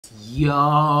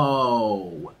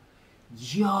Yo,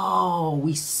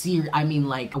 I mean,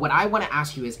 like, what I want to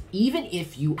ask you is, even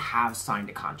if you have signed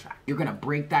a contract, you're going to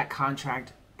break that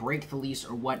contract, break the lease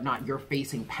or whatnot, you're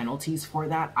facing penalties for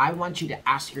that. I want you to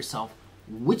ask yourself,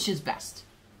 which is best?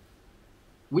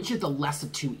 Which is the lesser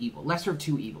of two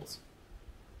evils?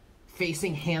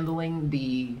 Handling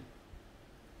the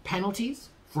penalties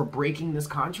for breaking this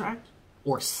contract,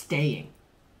 or staying?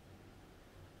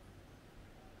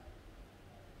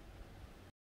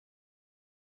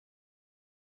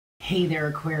 Hey there,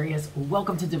 Aquarius.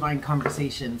 Welcome to Divine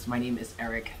Conversations. My name is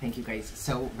Eric. Thank you guys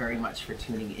so very much for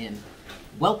tuning in.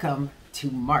 Welcome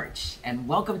to March, and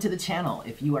welcome to the channel.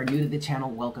 If you are new to the channel,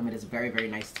 welcome. It is very, very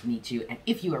nice to meet you. And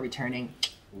if you are returning,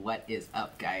 what is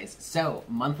up, guys? So,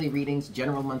 monthly readings,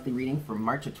 general monthly reading for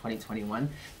March of 2021.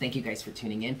 Thank you guys for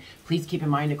tuning in. Please keep in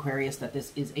mind, Aquarius, that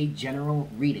this is a general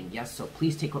reading. Yes, so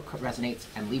please take what resonates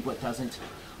and leave what doesn't.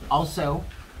 Also,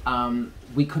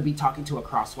 we could be talking to a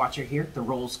cross-watcher here. The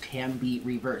roles can be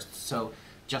reversed. So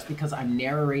just because I'm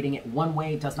narrating it one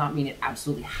way does not mean it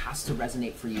absolutely has to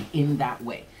resonate for you in that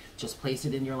way. Just place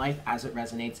it in your life as it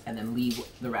resonates and then leave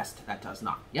the rest that does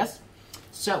not. Yes?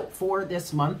 So for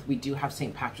this month, we do have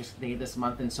St. Patrick's Day this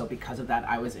month, and so because of that,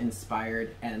 I was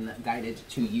inspired and guided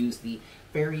to use the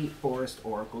Fairy Forest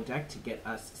Oracle deck to get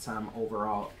us some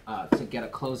overall, to get a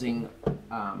closing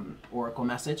oracle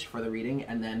message for the reading,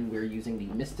 and then we're using the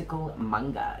Mystical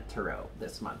Manga Tarot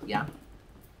this month, yeah?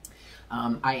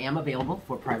 I am available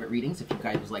for private readings. If you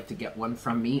guys would like to get one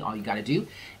from me, all you got to do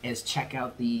is check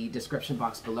out the description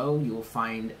box below. You will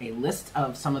find a list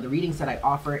of some of the readings that I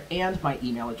offer and my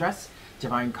email address,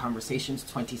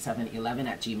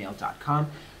 divineconversations2711@gmail.com.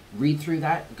 Read through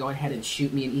that, go ahead and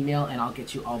shoot me an email, and I'll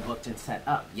get you all booked and set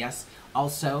up. Yes.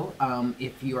 Also,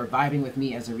 if you are vibing with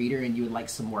me as a reader and you would like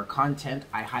some more content,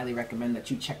 I highly recommend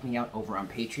that you check me out over on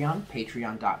Patreon,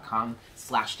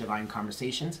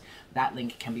 patreon.com/divineconversations. That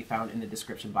link can be found in the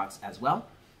description box as well.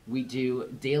 We do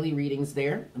daily readings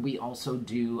there. We also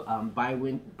do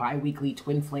bi-weekly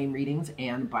twin flame readings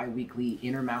and bi-weekly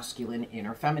inner masculine,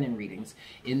 inner feminine readings.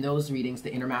 In those readings,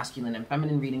 the inner masculine and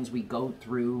feminine readings, we go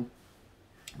through,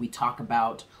 we talk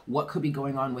about what could be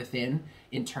going on within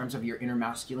in terms of your inner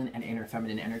masculine and inner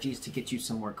feminine energies to get you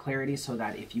some more clarity, so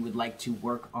that if you would like to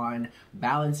work on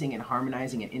balancing and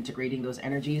harmonizing and integrating those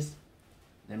energies,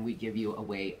 then we give you a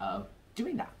way of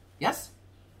doing that. Yes?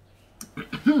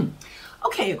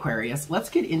 Okay, Aquarius,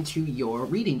 let's get into your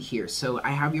reading here. So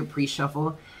I have your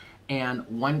pre-shuffle, and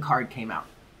one card came out.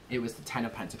 It was the Ten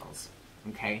of Pentacles,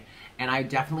 okay? And I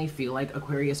definitely feel like,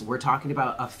 Aquarius, we're talking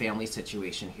about a family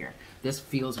situation here. This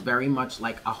feels very much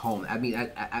like a home. I mean,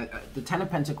 the Ten of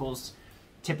Pentacles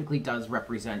typically does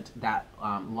represent that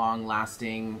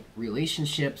long-lasting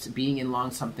relationships, being in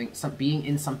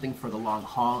something for the long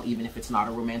haul, even if it's not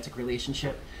a romantic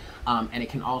relationship. And it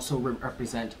can also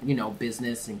represent, you know,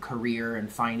 business and career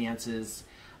and finances.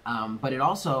 But it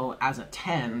also, as a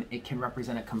 10, it can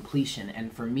represent a completion.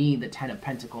 And for me, the Ten of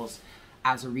Pentacles,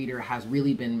 as a reader, has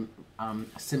really been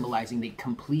symbolizing the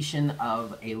completion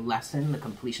of a lesson, the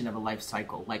completion of a life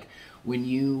cycle. Like when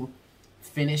you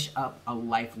finish up a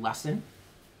life lesson,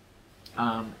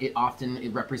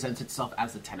 it represents itself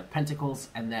as the Ten of Pentacles,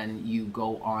 and then you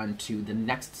go on to the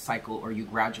next cycle, or you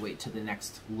graduate to the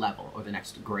next level or the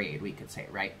next grade, we could say,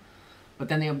 right? But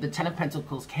then the Ten of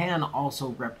Pentacles can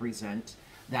also represent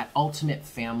that ultimate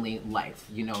family life,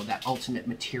 you know, that ultimate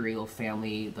material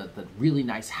family, the really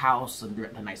nice house,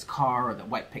 the nice car, or the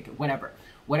white picket, whatever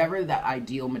that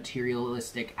ideal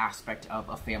materialistic aspect of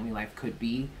a family life could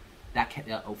be, that can,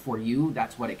 for you,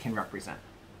 that's what it can represent.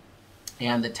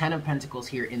 And the Ten of Pentacles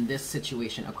here in this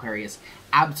situation, Aquarius,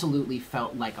 absolutely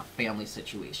felt like a family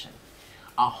situation,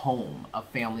 a home, a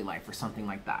family life, or something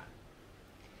like that.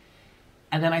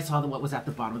 And then I saw what was at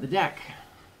the bottom of the deck.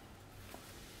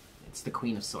 It's the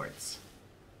Queen of Swords.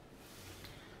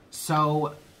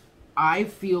 So I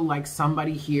feel like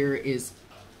somebody here is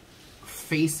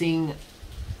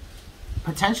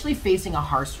potentially facing a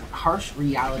harsh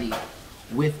reality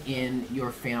within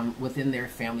their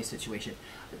family situation.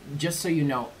 Just so you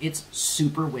know, it's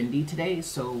super windy today,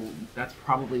 so that's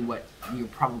probably what you're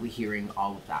probably hearing,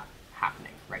 all of that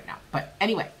happening right now. But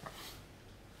anyway,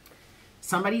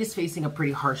 somebody is facing a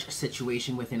pretty harsh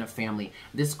situation within a family.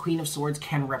 This Queen of Swords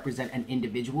can represent an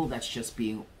individual that's just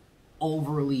being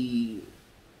overly,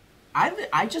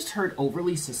 I just heard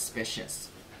overly suspicious.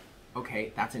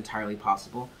 Okay, that's entirely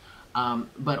possible.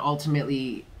 But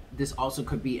ultimately, this also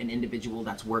could be an individual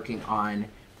that's working on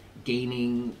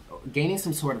gaining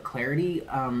some sort of clarity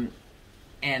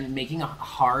and making a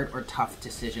hard or tough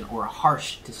decision, or a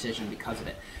harsh decision because of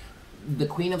it. The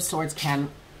Queen of Swords can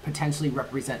potentially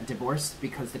represent divorce,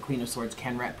 because the Queen of Swords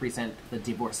can represent the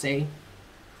divorcee,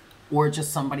 or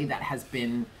just somebody that has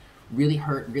been really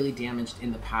hurt, really damaged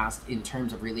in the past in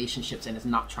terms of relationships and is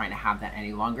not trying to have that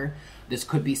any longer. This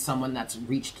could be someone that's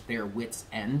reached their wit's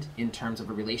end in terms of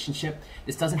a relationship.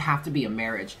 This doesn't have to be a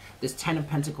marriage. This Ten of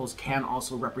Pentacles can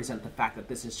also represent the fact that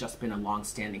this has just been a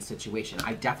long-standing situation.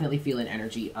 I definitely feel an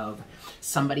energy of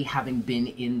somebody having been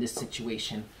in this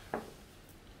situation,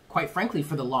 quite frankly,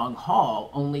 for the long haul,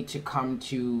 only to come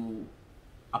to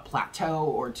a plateau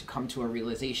or to come to a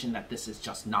realization that this is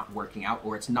just not working out,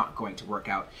 or it's not going to work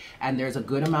out. And there's a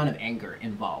good amount of anger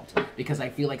involved, because I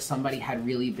feel like somebody had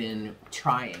really been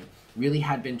trying, really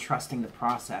had been trusting the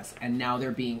process, and now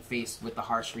they're being faced with the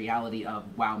harsh reality of,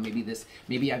 wow,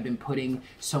 maybe I've been putting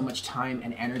so much time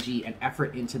and energy and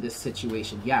effort into this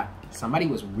situation. Yeah, somebody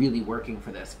was really working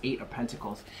for this. Eight of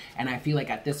Pentacles. And I feel like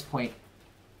at this point,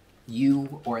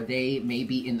 you or they may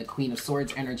be in the Queen of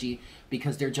Swords energy,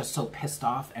 because they're just so pissed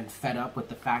off and fed up with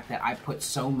the fact that I put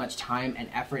so much time and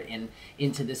effort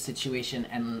into this situation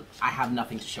and I have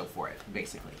nothing to show for it,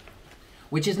 basically.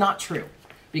 Which is not true,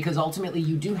 because ultimately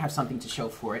you do have something to show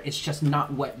for it. It's just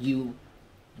not what you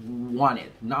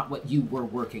wanted, not what you were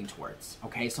working towards.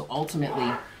 Okay, so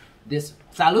ultimately this,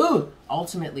 salud!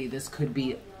 Ultimately this could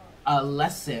be a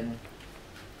lesson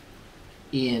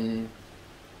in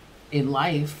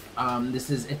life. This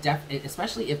is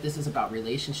especially if this is about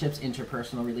relationships,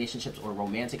 interpersonal relationships or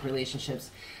romantic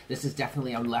relationships, this is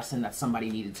definitely a lesson that somebody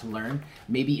needed to learn.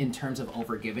 Maybe in terms of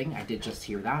overgiving. I did just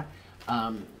hear that.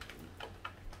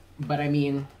 But I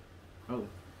mean, oh.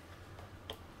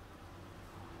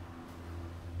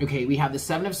 Okay, we have the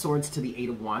Seven of Swords to the Eight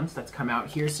of Wands that's come out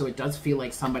here. So it does feel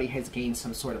like somebody has gained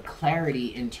some sort of clarity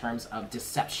in terms of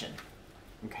deception.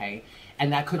 Okay,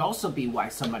 and that could also be why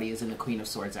somebody is in the Queen of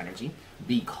Swords energy,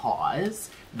 because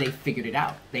they figured it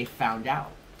out. They found out.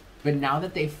 But now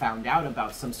that they've found out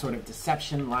about some sort of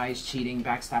deception, lies, cheating,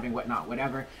 backstabbing, whatnot,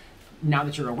 whatever, now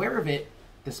that you're aware of it,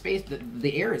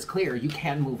 the air is clear. You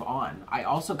can move on. I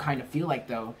also kind of feel like,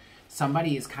 though,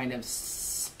 somebody is kind of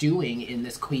stewing in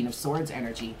this Queen of Swords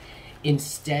energy.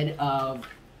 Instead of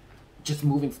just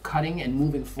cutting and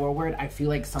moving forward, I feel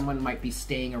like someone might be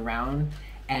staying around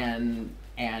and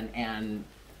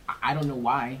I don't know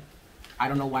why. I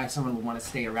don't know why someone would want to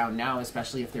stay around now,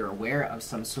 especially if they're aware of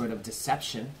some sort of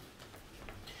deception.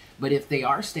 But if they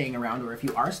are staying around, or if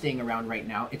you are staying around right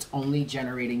now, it's only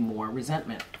generating more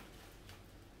resentment.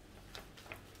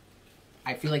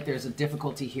 I feel like there's a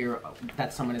difficulty here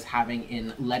that someone is having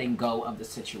in letting go of the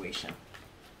situation.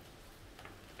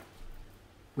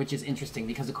 Which is interesting,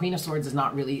 because the Queen of Swords is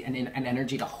not really an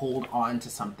energy to hold on to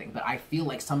something, but I feel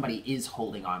like somebody is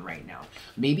holding on right now.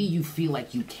 Maybe you feel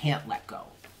like you can't let go,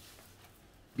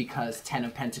 because Ten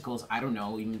of Pentacles, I don't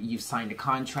know, you've signed a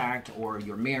contract, or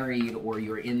you're married, or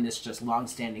you're in this just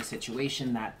long-standing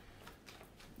situation that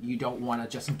you don't want to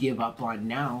just give up on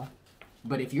now.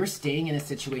 But if you're staying in a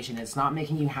situation and it's not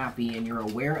making you happy, and you're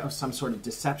aware of some sort of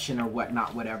deception or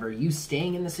whatnot, whatever, you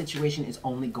staying in the situation is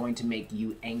only going to make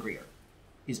you angrier.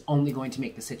 Is only going to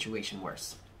make the situation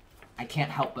worse. I can't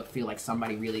help but feel like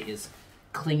somebody really is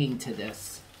clinging to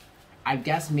this. I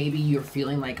guess maybe you're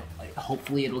feeling like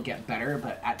hopefully it'll get better,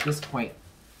 but at this point,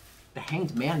 the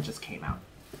Hanged Man just came out.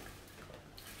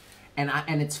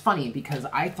 And it's funny, because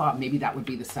I thought maybe that would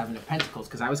be the Seven of Pentacles,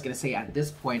 because I was going to say at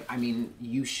this point, I mean,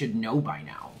 you should know by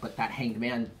now, but that Hanged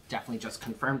Man definitely just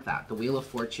confirmed that. The Wheel of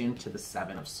Fortune to the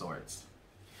Seven of Swords.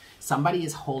 Somebody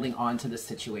is holding on to this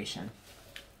situation.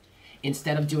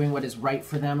 Instead of doing what is right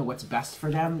for them or what's best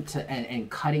for them, and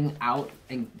cutting out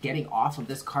and getting off of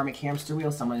this karmic hamster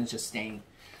wheel, someone is just staying.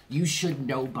 You should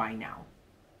know by now,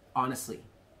 honestly.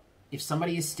 If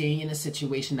somebody is staying in a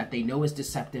situation that they know is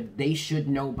deceptive, they should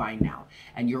know by now.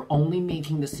 And you're only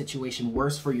making the situation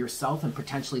worse for yourself and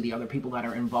potentially the other people that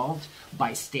are involved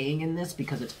by staying in this,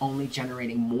 because it's only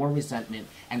generating more resentment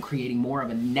and creating more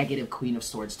of a negative Queen of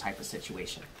Swords type of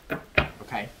situation.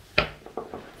 Okay?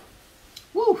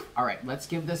 Woo! All right, let's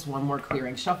give this one more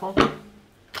clearing shuffle.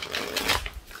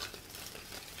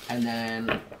 And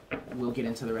then we'll get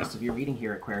into the rest of your reading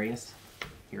here, Aquarius.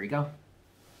 Here we go.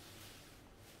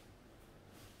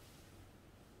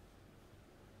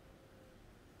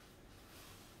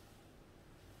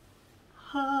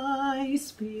 Hi,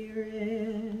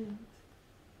 Spirit.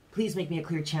 Please make me a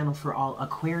clear channel for all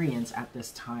Aquarians at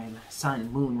this time.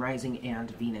 Sun, Moon, Rising,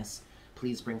 and Venus.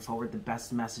 Please bring forward the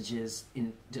best messages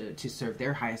to serve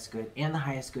their highest good and the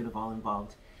highest good of all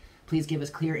involved. Please give us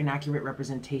clear and accurate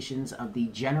representations of the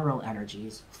general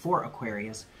energies for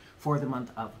Aquarius for the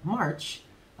month of March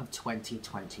of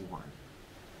 2021.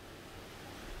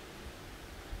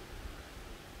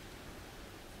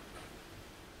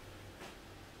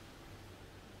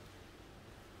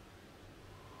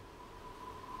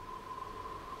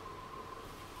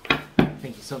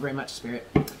 so very much, Spirit.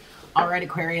 All right,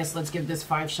 Aquarius, let's give this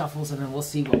 5 shuffles, and then we'll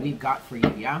see what we've got for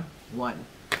you, yeah? 1.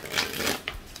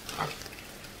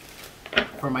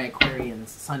 For my Aquarians,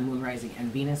 Sun, Moon, Rising,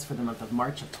 and Venus for the month of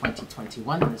March of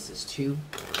 2021. This is 2.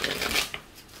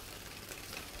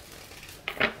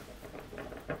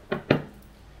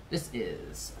 This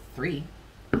is 3.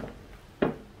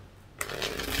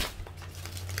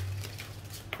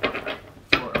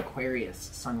 For Aquarius,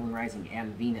 Sun, Moon, Rising,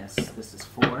 and Venus, this is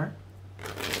 4.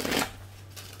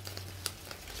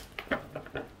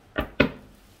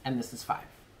 And this is 5.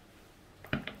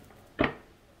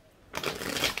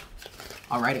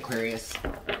 All right, Aquarius,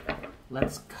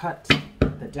 let's cut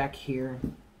the deck here.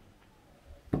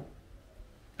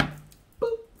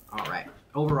 Boop. All right,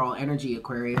 overall energy,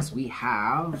 Aquarius, we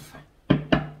have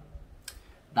the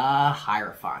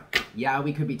Hierophant. Yeah,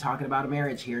 we could be talking about a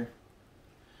marriage here,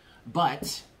 but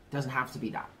it doesn't have to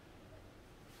be that.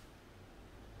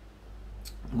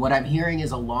 What I'm hearing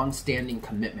is a long-standing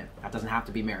commitment. That doesn't have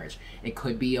to be marriage. It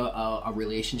could be a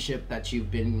relationship that you've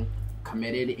been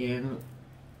committed in.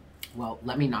 Well,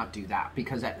 let me not do that,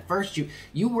 because at first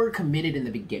you were committed in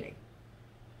the beginning,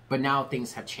 but now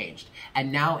things have changed,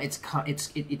 and now it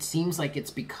seems like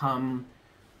it's become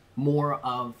more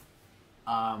of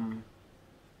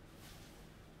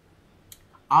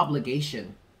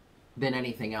obligation than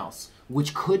anything else,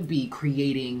 which could be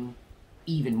creating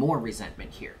even more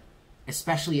resentment here,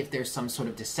 especially if there's some sort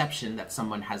of deception that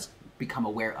someone has become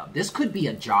aware of. This could be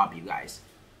a job, you guys.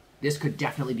 This could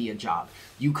definitely be a job.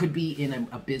 You could be in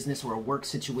a business or a work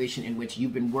situation in which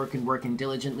you've been working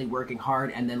diligently, working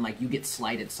hard, and then like you get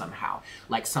slighted somehow.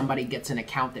 Like somebody gets an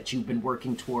account that you've been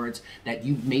working towards, that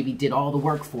you maybe did all the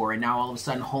work for, and now all of a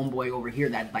sudden homeboy over here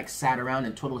that like sat around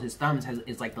and twiddled his thumbs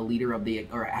is like the leader of the,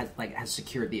 or has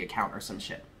secured the account or some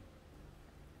shit.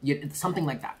 It's something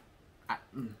like that.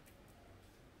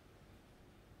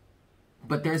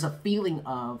 But there's a feeling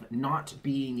of not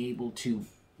being able to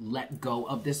let go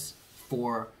of this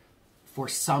for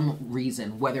some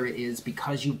reason, whether it is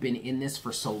because you've been in this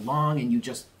for so long and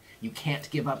you can't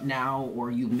give up now,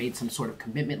 or you've made some sort of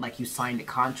commitment, like you signed a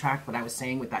contract, what I was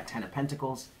saying with that 10 of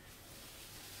Pentacles.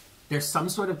 There's some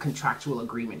sort of contractual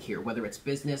agreement here, whether it's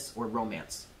business or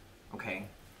romance, okay?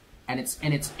 And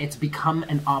it's become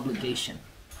an obligation.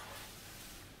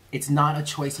 It's not a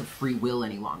choice of free will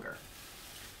any longer.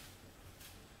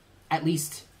 At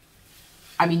least,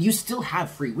 I mean, you still have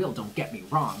free will, don't get me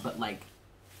wrong, but like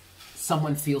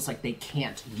someone feels like they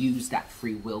can't use that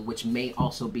free will, which may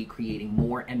also be creating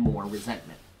more and more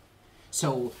resentment.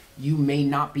 So you may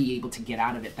not be able to get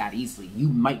out of it that easily. You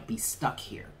might be stuck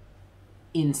here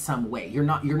in some way.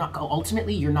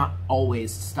 Ultimately, you're not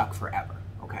always stuck forever,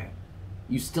 okay?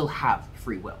 You still have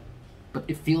free will, but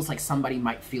it feels like somebody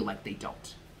might feel like they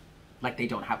don't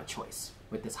have a choice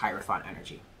with this Hierophant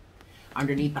energy.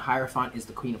 Underneath the Hierophant is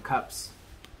the Queen of Cups.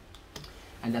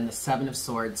 And then the 7 of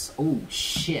Swords. Oh,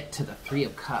 shit, to the 3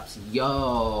 of Cups.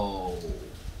 Yo.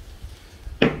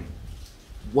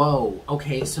 Whoa.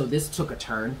 Okay, so this took a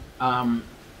turn.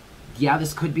 Yeah,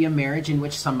 this could be a marriage in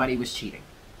which somebody was cheating.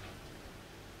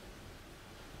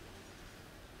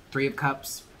 3 of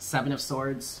Cups, 7 of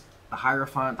Swords, the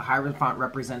Hierophant. The Hierophant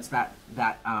represents that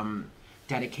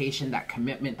dedication, that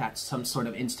commitment, that some sort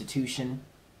of institution.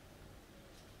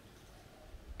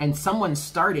 And someone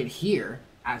started here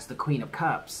as the Queen of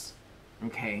Cups,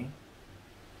 okay?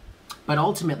 But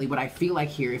ultimately, what I feel like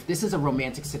here, if this is a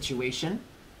romantic situation,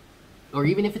 or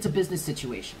even if it's a business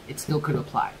situation, it still could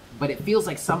apply. But it feels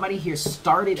like somebody here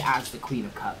started as the Queen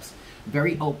of Cups.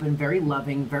 Very open, very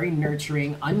loving, very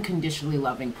nurturing, unconditionally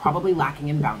loving, probably lacking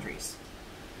in boundaries.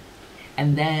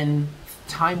 And then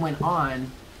time went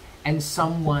on, and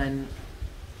someone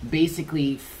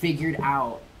basically figured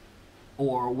out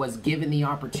or was given the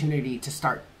opportunity to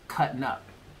start cutting up,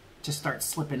 to start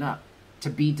slipping up,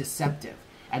 to be deceptive.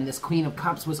 And this Queen of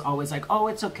Cups was always like, oh,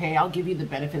 it's okay, I'll give you the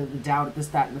benefit of the doubt at this,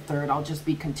 that, and the third. I'll just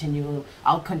be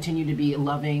I'll continue to be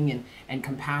loving and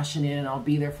compassionate, and I'll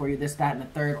be there for you, this, that, and the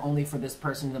third, only for this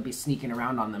person to be sneaking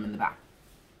around on them in the back.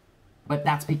 But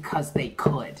that's because they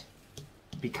could.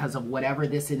 Because of whatever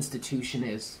this institution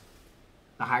is,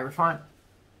 the Hierophant,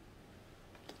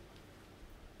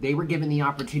 they were given the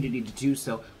opportunity to do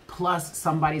so, plus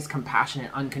somebody's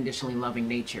compassionate, unconditionally loving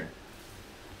nature,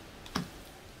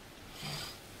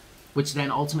 which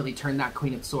then ultimately turned that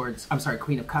Queen of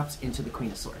Cups into the Queen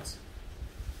of Swords,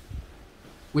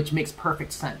 which makes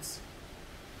perfect sense.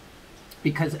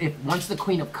 Because once the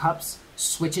Queen of Cups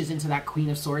switches into that Queen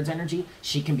of Swords energy,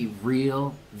 she can be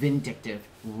real vindictive,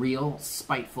 real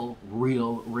spiteful,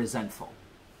 real resentful.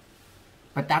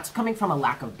 But that's coming from a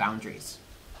lack of boundaries.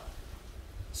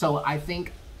 So I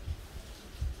think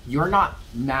You're not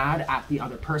mad at the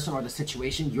other person or the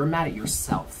situation. You're mad at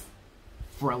yourself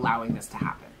for allowing this to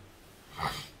happen.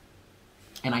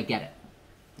 And I get it.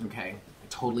 Okay? I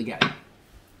totally get it.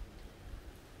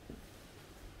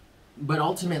 But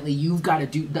ultimately, you've got to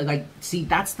do, like, see,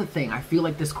 that's the thing. I feel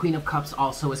like this Queen of Cups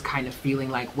also is kind of feeling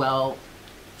like, well,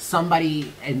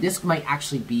 somebody, and this might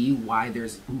actually be why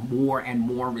there's more and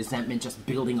more resentment just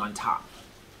building on top.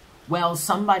 Well,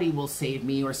 somebody will save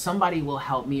me, or somebody will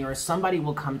help me, or somebody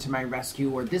will come to my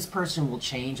rescue, or this person will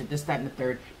change, and this, that, and the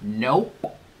third.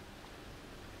 Nope.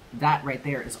 That right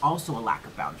there is also a lack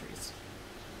of boundaries.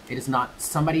 It is not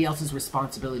somebody else's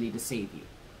responsibility to save you.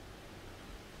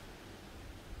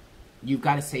 You've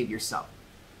got to save yourself.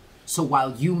 So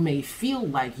while you may feel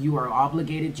like you are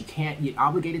obligated, you're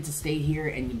obligated to stay here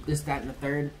and this, that, and the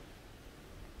third,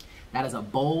 that is a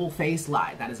bold-faced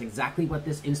lie. That is exactly what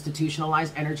this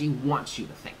institutionalized energy wants you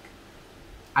to think.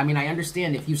 I mean, I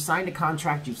understand if you signed a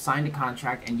contract, you've signed a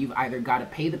contract, and you've either got to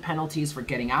pay the penalties for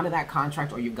getting out of that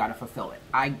contract or you've got to fulfill it.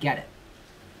 I get it.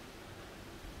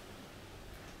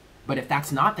 But if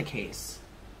that's not the case,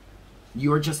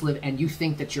 you're just living, and you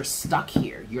think that you're stuck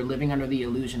here. You're living under the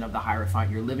illusion of the Hierophant.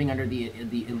 You're living under the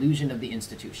illusion of the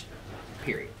institution.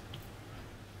 Period.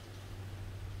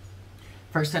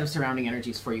 First set of surrounding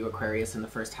energies for you, Aquarius, in the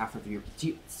first half of your.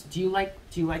 Do you like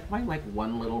my like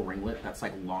one little ringlet that's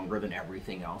like longer than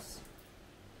everything else?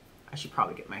 I should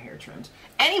probably get my hair trimmed.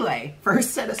 Anyway,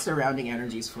 first set of surrounding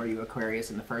energies for you,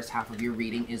 Aquarius, in the first half of your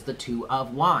reading is the Two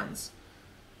of Wands.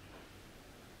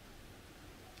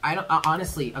 I don't,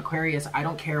 honestly, Aquarius, I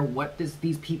don't care what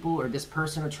these people or this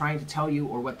person are trying to tell you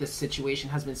or what this situation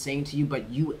has been saying to you,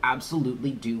 but you absolutely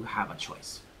do have a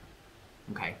choice.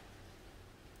 Okay?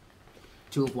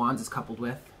 Two of Wands is coupled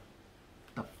with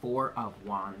the Four of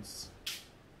Wands.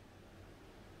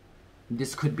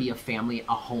 This could be a family,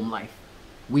 a home life.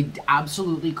 We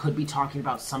absolutely could be talking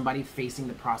about somebody facing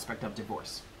the prospect of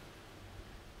divorce.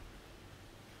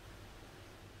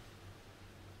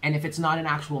 And if it's not an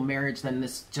actual marriage, then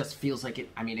this just feels like it,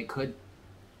 I mean, it could,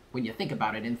 when you think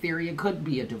about it, in theory, it could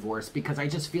be a divorce, because I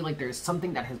just feel like there's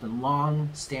something that has been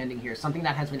long standing here, something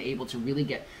that has been able to really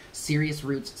get serious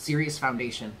roots, serious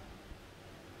foundation.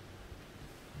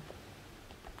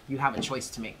 You have a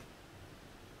choice to make.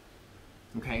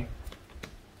 Okay?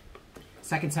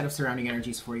 Second set of surrounding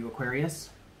energies for you,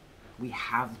 Aquarius. We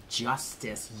have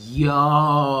Justice.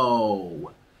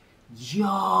 Yo,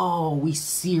 we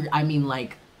see, I mean,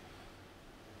 like,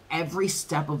 every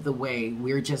step of the way,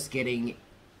 we're just getting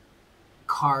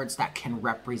cards that can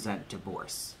represent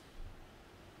divorce.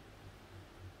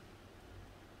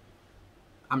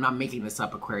 I'm not making this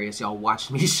up, Aquarius. Y'all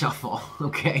watch me shuffle,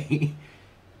 okay?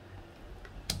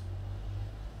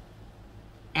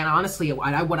 And honestly,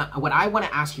 what I want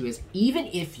to ask you is, even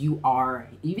if you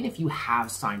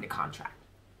have signed a contract,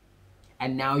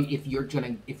 and now if you're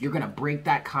gonna break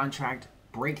that contract,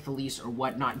 break the lease or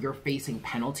whatnot, you're facing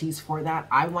penalties for that.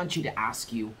 I want you to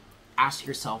ask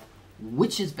yourself,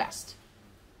 which is best?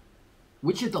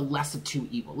 Which is the lesser of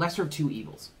two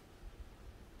evils?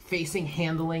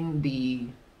 Handling the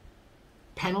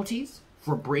penalties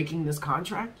for breaking this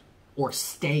contract, or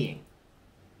staying?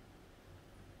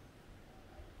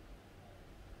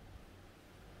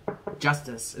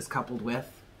 Justice is coupled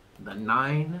with the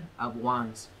Nine of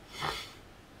Wands.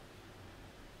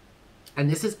 And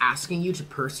this is asking you to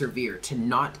persevere, to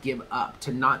not give up,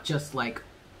 to not just like,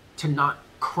 to not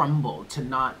crumble, to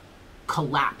not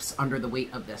collapse under the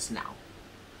weight of this now.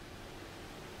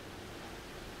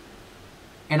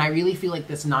 And I really feel like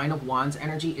this Nine of Wands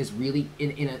energy is really,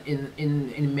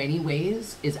 in many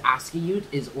ways, is asking you,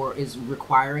 is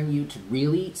requiring you to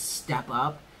really step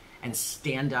up and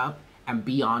stand up and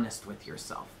be honest with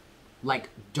yourself. Like,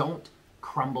 don't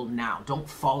crumble now. Don't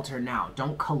falter now.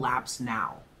 Don't collapse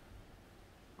now.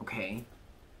 Okay?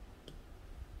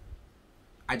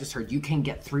 I just heard you can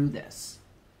get through this.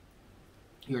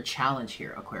 Your challenge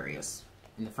here, Aquarius,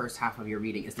 in the first half of your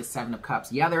reading is the Seven of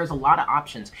Cups. Yeah, there's a lot of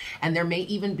options. And there may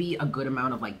even be a good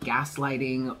amount of like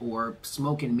gaslighting or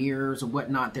smoke and mirrors or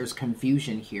whatnot. There's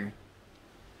confusion here.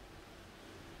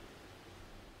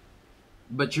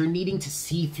 But you're needing to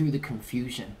see through the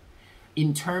confusion.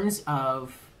 In terms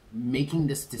of making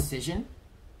this decision,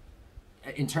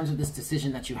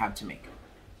 that you have to make,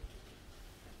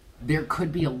 there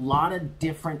could be a lot of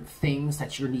different things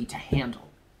that you need to handle,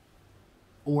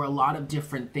 or a lot of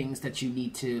different things that you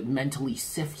need to mentally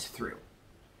sift through.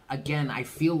 Again, I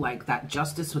feel like that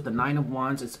Justice with the Nine of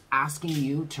Wands is asking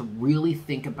you to really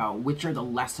think about which are the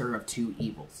lesser of two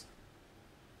evils.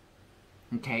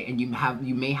 Okay, and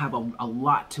you may have a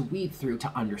lot to weed through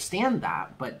to understand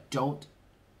that, but don't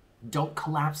Don't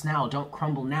collapse now. Don't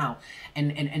crumble now.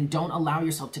 And don't allow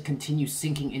yourself to continue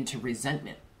sinking into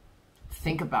resentment.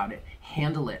 Think about it,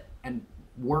 handle it, and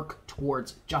work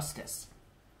towards justice.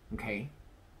 Okay?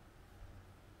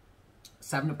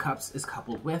 Seven of Cups is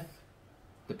coupled with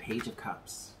the Page of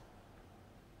Cups.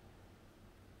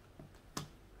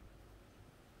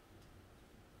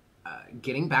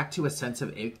 Getting back to a sense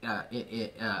of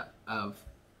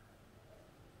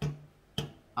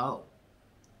oh,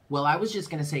 well, I was just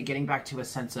going to say getting back to a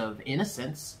sense of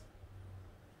innocence,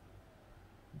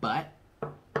 but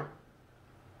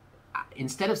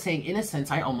instead of saying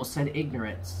innocence, I almost said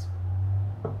ignorance.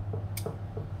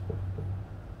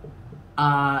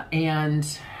 And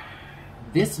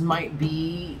this might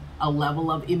be a level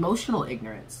of emotional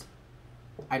ignorance.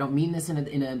 I don't mean this in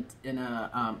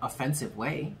a offensive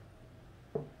way,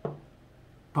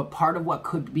 but part of what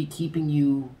could be keeping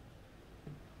you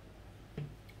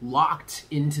locked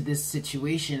into this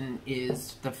situation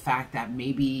is the fact that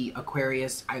maybe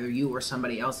Aquarius, either you or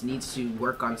somebody else, needs to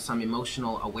work on some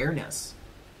emotional awareness.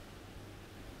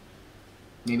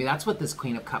 Maybe that's what this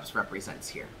Queen of Cups represents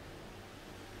here.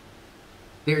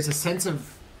 There's a sense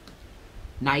of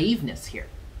naiveness here.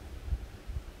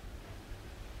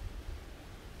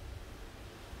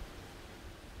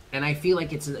 And I feel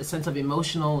like it's a sense of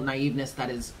emotional naiveness that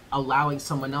is allowing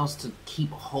someone else to keep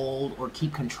hold or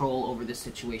keep control over this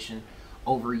situation,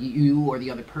 over you or the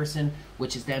other person,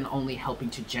 which is then only helping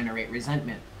to generate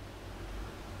resentment.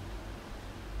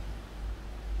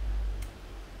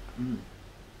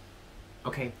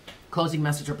 Okay, closing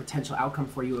message or potential outcome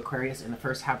for you, Aquarius, in the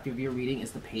first half of your reading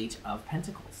is the Page of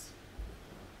Pentacles.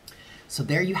 So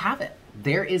there you have it.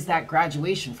 There is that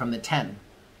graduation from the 10.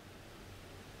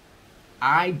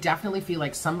 I definitely feel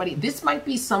like somebody, this might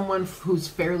be someone who's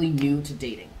fairly new to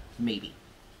dating, maybe,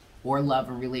 or love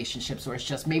or relationships, or it's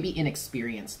just maybe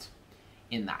inexperienced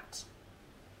in that.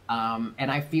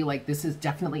 And I feel like this is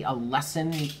definitely a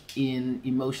lesson in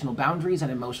emotional boundaries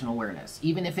and emotional awareness,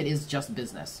 even if it is just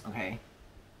business, okay?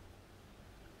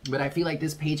 But I feel like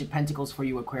this Page of Pentacles for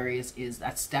you, Aquarius, is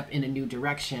that step in a new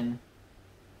direction,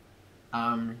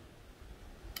 or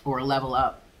a level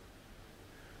up.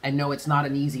 And no, it's not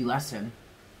an easy lesson.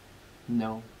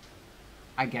 No,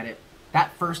 I get it.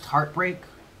 That first heartbreak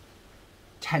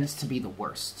tends to be the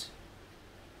worst.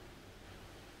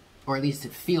 Or at least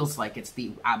it feels like it's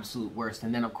the absolute worst.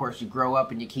 And then, of course, you grow up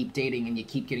and you keep dating and you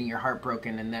keep getting your heart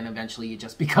broken, and then eventually you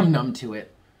just become numb to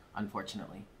it,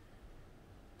 unfortunately.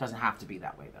 Doesn't have to be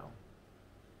that way, though.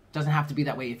 Doesn't have to be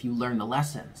that way if you learn the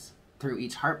lessons through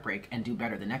each heartbreak and do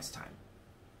better the next time.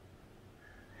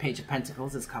 Page of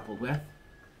Pentacles is coupled with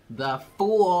the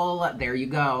Fool. There you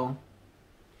go.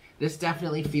 This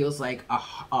definitely feels like a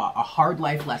hard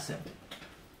life lesson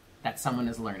that someone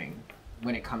is learning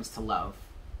when it comes to love.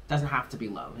 Doesn't have to be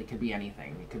love. It could be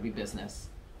anything. It could be business.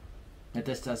 But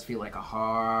this does feel like a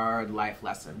hard life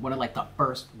lesson. One of like the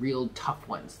first real tough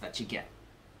ones that you get.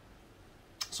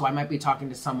 So I might be talking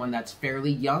to someone that's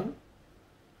fairly young,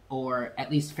 or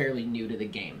at least fairly new to the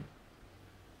game.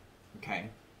 Okay?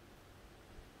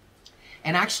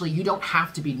 And actually, you don't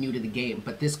have to be new to the game,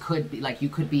 but this could be, like, you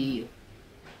could be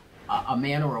a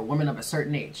man or a woman of a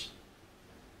certain age,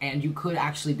 and you could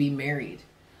actually be married,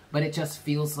 but it just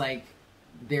feels like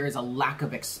there is a lack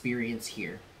of experience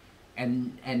here,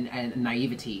 and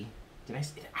naivety.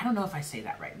 I don't know if I say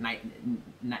that right.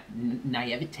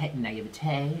 Naivete,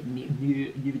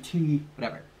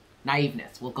 whatever.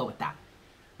 Naiveness, we'll go with that.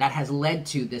 That has led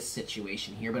to this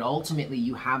situation here, but ultimately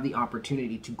you have the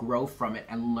opportunity to grow from it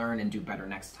and learn and do better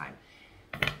next time.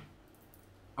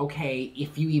 Okay,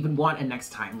 if you even want a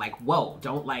next time, like, whoa,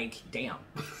 don't like, damn.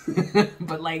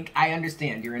 But like, I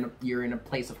understand you're in a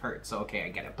place of hurt, so okay, I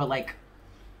get it. But like,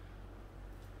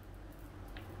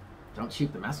 don't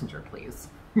shoot the messenger, please.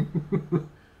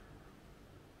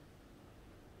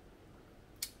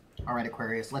 All right,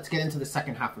 Aquarius, let's get into the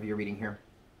second half of your reading here.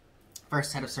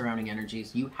 First set of surrounding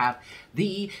energies, you have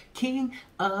the King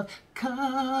of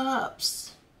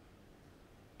Cups.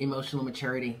 Emotional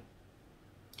maturity.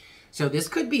 So this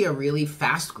could be a really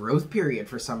fast growth period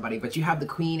for somebody, but you have the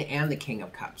Queen and the King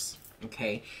of Cups.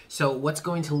 Okay, so what's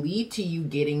going to lead to you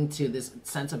getting to this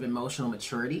sense of emotional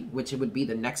maturity, which it would be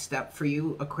the next step for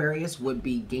you, Aquarius, would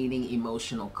be gaining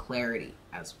emotional clarity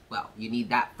as well. You need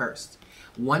that first.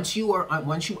 Once you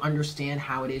understand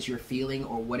how it is you're feeling,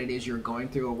 or what it is you're going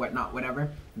through, or whatnot,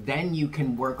 whatever, then you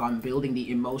can work on building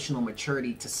the emotional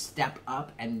maturity to step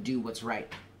up and do what's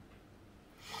right.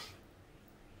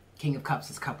 King of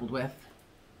Cups is coupled with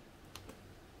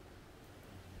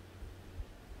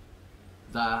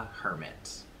the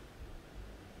Hermit.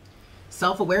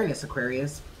 Self-awareness,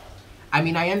 Aquarius. I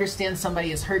mean, I understand somebody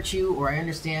has hurt you, or I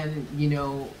understand, you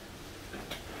know,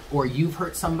 or you've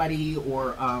hurt somebody,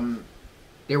 or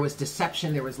there was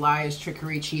deception, there was lies,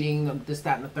 trickery, cheating, this,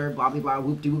 that, and the third, blah, blah, blah,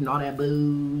 whoop-de-whoop, and all that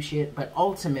bullshit. But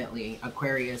ultimately,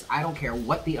 Aquarius, I don't care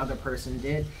what the other person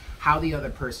did, how the other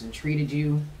person treated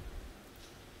you.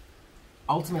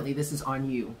 Ultimately, this is on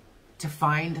you to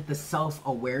find the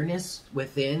self-awareness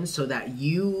within so that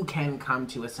you can come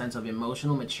to a sense of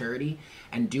emotional maturity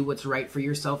and do what's right for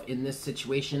yourself in this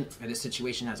situation, for this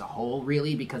situation as a whole,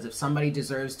 really. Because if somebody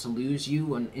deserves to lose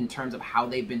you in terms of how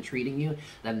they've been treating you,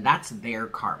 then that's their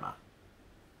karma.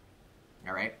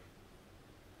 All right?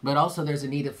 But also there's a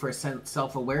need for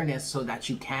self-awareness so that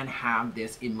you can have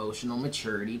this emotional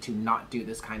maturity to not do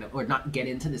this kind of, or not get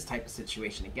into this type of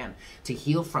situation again. To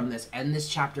heal from this, end this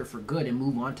chapter for good, and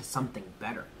move on to something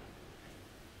better.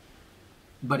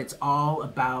 But it's all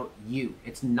about you.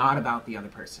 It's not about the other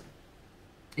person.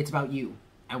 It's about you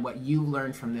and what you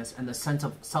learned from this and the sense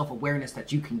of self-awareness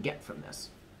that you can get from this.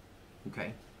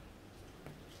 Okay?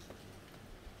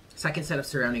 Second set of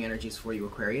surrounding energies for you,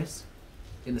 Aquarius.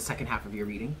 In the second half of your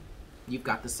reading, you've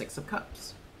got the Six of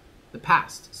Cups, the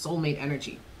past, soulmate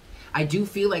energy. I do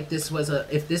feel like this was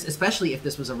especially if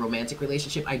this was a romantic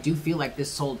relationship, I do feel like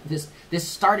this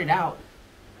started out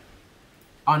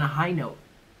on a high note.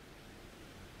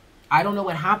 I don't know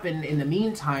what happened in the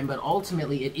meantime, but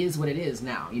ultimately it is what it is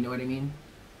now. You know what I mean?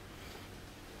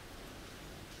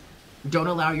 Don't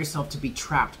allow yourself to be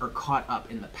trapped or caught up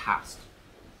in the past.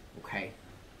 Okay?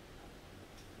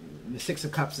 The Six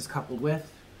of Cups is coupled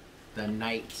with the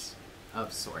Knight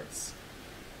of Swords.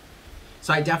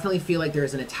 So I definitely feel like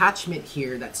there's an attachment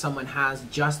here that someone has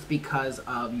just because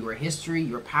of your history,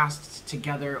 your past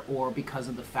together, or because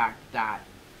of the fact that,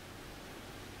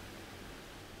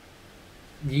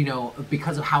 you know,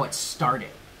 because of how it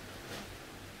started.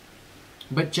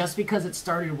 But just because it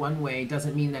started one way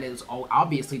doesn't mean that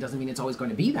obviously doesn't mean it's always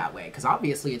going to be that way, because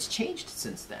obviously it's changed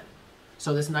since then.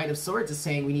 So this Knight of Swords is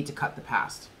saying we need to cut the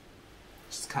past.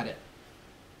 Just cut it.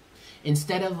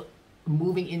 Instead of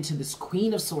moving into this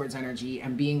Queen of Swords energy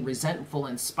and being resentful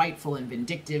and spiteful and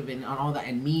vindictive and all that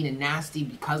and mean and nasty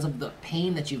because of the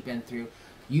pain that you've been through,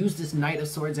 use this Knight of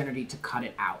Swords energy to cut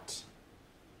it out.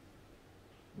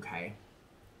 Okay?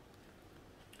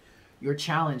 Your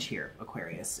challenge here,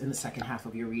 Aquarius, in the second half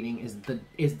of your reading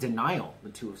is denial, the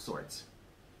Two of Swords.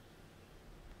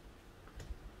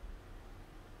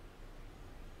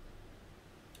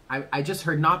 I just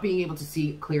heard not being able to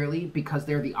see clearly because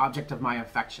they're the object of my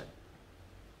affection.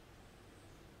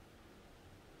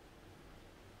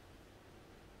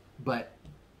 But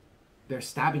they're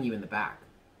stabbing you in the back.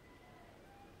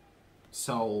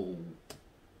 So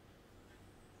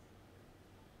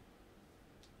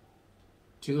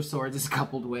Two of Swords is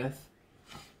coupled with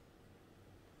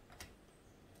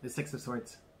the Six of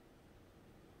Swords.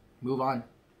 Move on.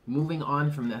 Moving on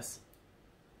from this.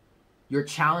 Your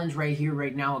challenge right here,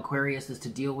 right now, Aquarius, is to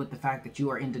deal with the fact that you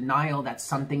are in denial that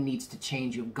something needs to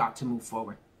change. You've got to move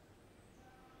forward.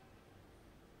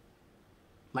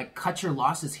 Like, cut your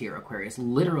losses here, Aquarius.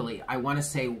 Literally, I want to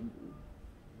say,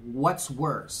 what's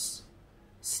worse?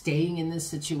 Staying in this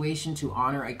situation to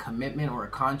honor a commitment or a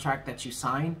contract that you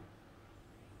sign,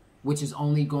 which is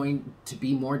only going to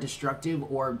be more destructive,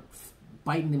 or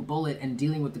biting the bullet and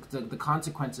dealing with the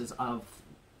consequences of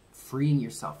freeing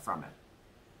yourself from it.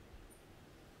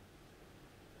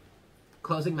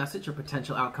 Closing message or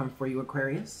potential outcome for you,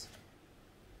 Aquarius.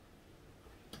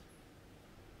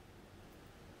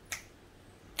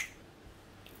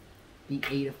 The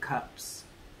Eight of Cups.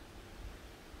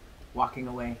 Walking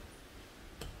away.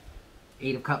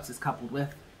 Eight of Cups is coupled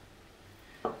with,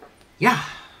 yeah,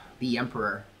 the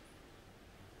Emperor.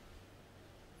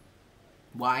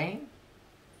 Why?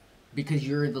 Because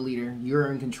you're the leader.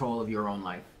 You're in control of your own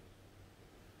life.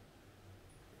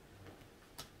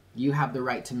 You have the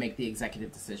right to make the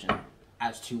executive decision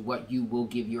as to what you will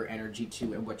give your energy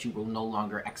to and what you will no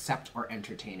longer accept or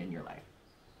entertain in your life.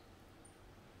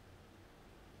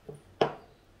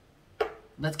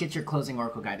 Let's get your closing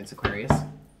oracle guidance, Aquarius.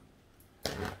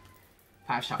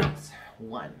 5 shuffles.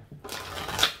 1,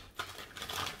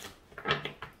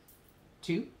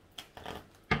 2,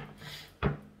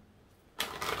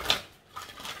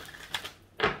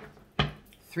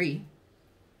 3,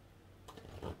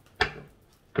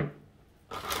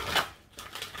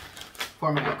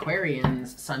 for my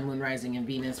Aquarians, Sun, Moon, Rising, and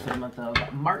Venus for the month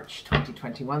of March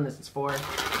 2021. This is 4.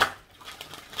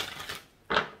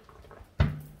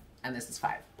 And this is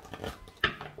 5.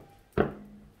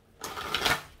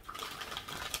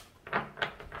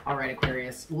 All right,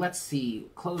 Aquarius, let's see.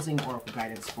 Closing oracle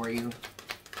guidance for you.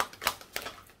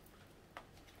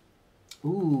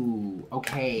 Ooh,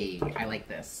 okay. I like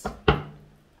this.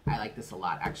 I like this a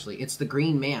lot, actually. It's the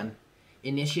Green Man.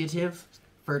 Initiative,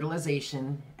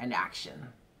 fertilization, and action.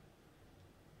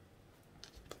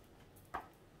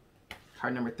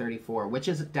 Card number 34, which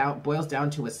is boils down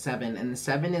to a 7. And the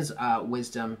 7 is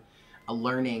wisdom, a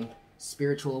learning,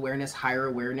 spiritual awareness, higher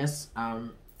awareness.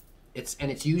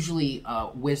 It's usually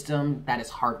wisdom that is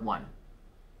hard won.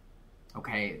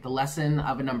 Okay, the lesson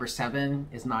of a number 7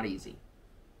 is not easy.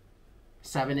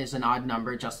 7 is an odd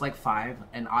number, just like 5,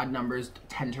 and odd numbers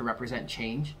tend to represent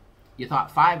change. You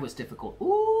thought 5 was difficult.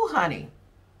 Ooh, honey.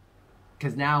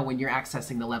 Because now when you're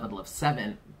accessing the level of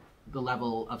 7,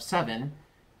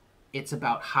 it's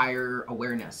about higher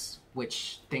awareness,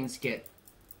 which things get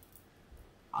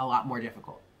a lot more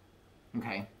difficult.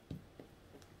 Okay?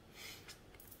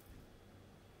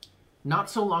 Not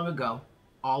so long ago,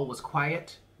 all was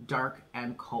quiet, dark,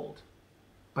 and cold.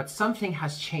 But something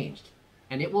has changed,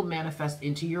 and it will manifest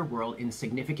into your world in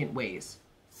significant ways,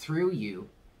 through you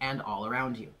and all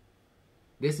around you.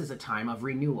 This is a time of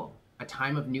renewal, a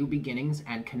time of new beginnings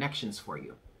and connections for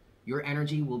you. Your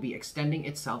energy will be extending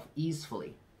itself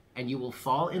easefully, and you will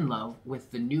fall in love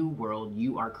with the new world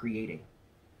you are creating.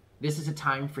 This is a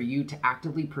time for you to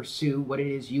actively pursue what it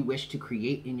is you wish to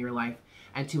create in your life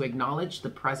and to acknowledge the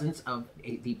presence of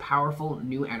the powerful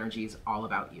new energies all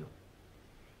about you.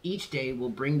 Each day will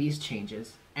bring these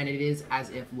changes, and it is as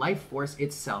if life force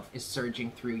itself is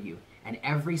surging through you, and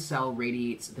every cell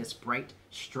radiates this bright,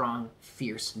 strong,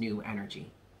 fierce new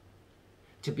energy.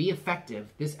 To be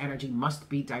effective, this energy must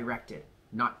be directed,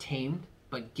 not tamed,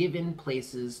 but given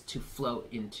places to flow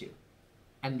into.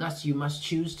 And thus you must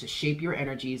choose to shape your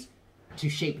energies, to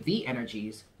shape the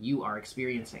energies you are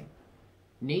experiencing.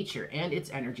 Nature and its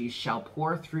energies shall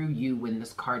pour through you when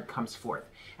this card comes forth,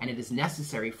 and it is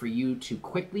necessary for you to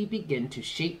quickly begin to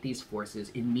shape these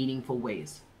forces in meaningful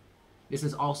ways. This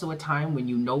is also a time when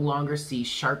you no longer see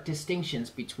sharp distinctions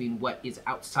between what is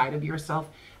outside of yourself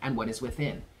and what is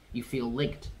within. You feel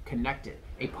linked, connected,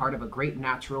 a part of a great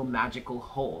natural magical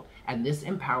whole, and this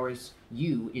empowers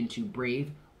you into brave,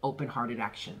 open-hearted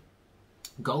action.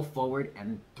 Go forward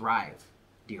and thrive,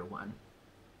 dear one.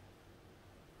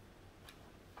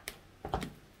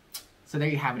 So there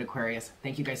you have it, Aquarius.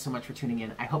 Thank you guys so much for tuning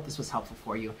in. I hope this was helpful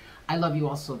for you. I love you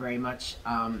all so very much.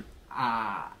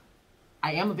 I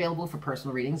am available for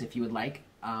personal readings if you would like,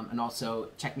 and also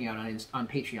check me out on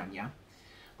Patreon, yeah?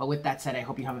 But with that said, I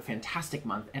hope you have a fantastic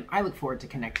month, and I look forward to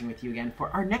connecting with you again for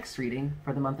our next reading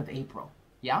for the month of April.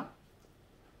 Yeah?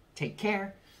 Take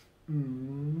care.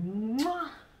 Mwah.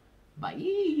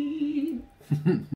 Bye.